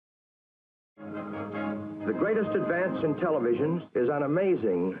the greatest advance in televisions is an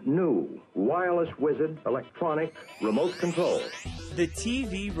amazing new wireless wizard electronic remote control. The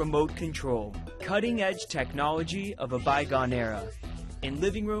TV remote control, cutting-edge technology of a bygone era. In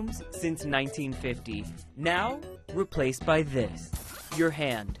living rooms since 1950. Now, replaced by this, your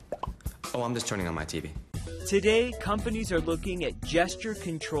hand. Oh, I'm just turning on my TV. Today, companies are looking at gesture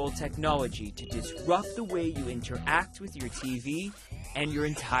control technology to disrupt the way you interact with your TV and your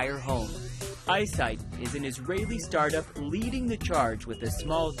entire home. iSight is an Israeli startup leading the charge with a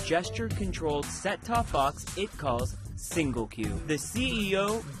small gesture-controlled set-top box it calls SingleQ. The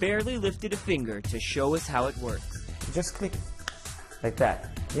CEO barely lifted a finger to show us how it works. Just click like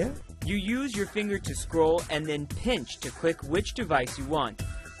that, yeah? You use your finger to scroll and then pinch to click which device you want.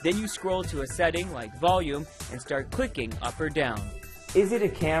 Then you scroll to a setting like volume and start clicking up or down. Is it a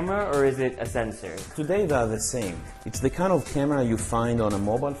camera or is it a sensor? Today they are the same. It's the kind of camera you find on a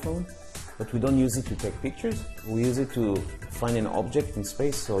mobile phone, but we don't use it to take pictures. We use it to find an object in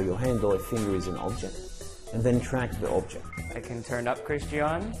space, so your hand or a finger is an object, and then track the object. I can turn up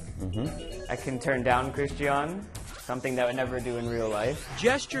Christian. I can turn down Christian. Something that I would never do in real life.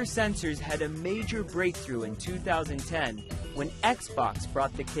 Gesture sensors had a major breakthrough in 2010 when Xbox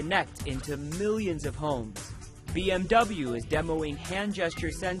brought the Kinect into millions of homes. BMW is demoing hand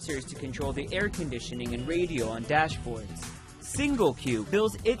gesture sensors to control the air conditioning and radio on dashboards. SingleQ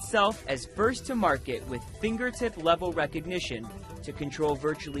bills itself as first to market with fingertip level recognition to control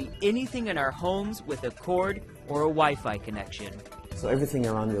virtually anything in our homes with a cord or a Wi-Fi connection. So everything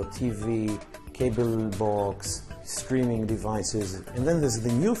around your TV, cable box, streaming devices, and then there's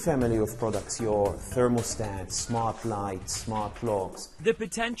the new family of products, your thermostats, smart lights, smart locks. The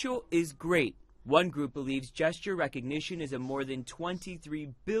potential is great. One group believes gesture recognition is a more than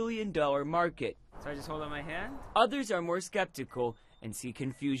 $23 billion market. So I just hold out my hand? Others are more skeptical and see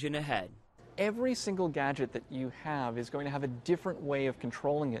confusion ahead. Every single gadget that you have is going to have a different way of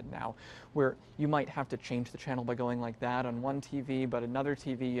controlling it now, where you might have to change the channel by going like that on one TV, but another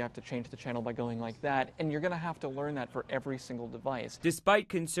TV you have to change the channel by going like that, and you're going to have to learn that for every single device. Despite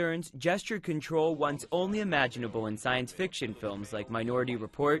concerns, gesture control, once only imaginable in science fiction films like Minority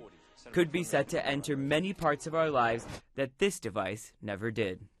Report, could be set to enter many parts of our lives that this device never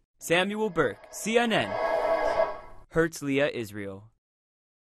did. Samuel Burke, CNN, Herzliya, Israel.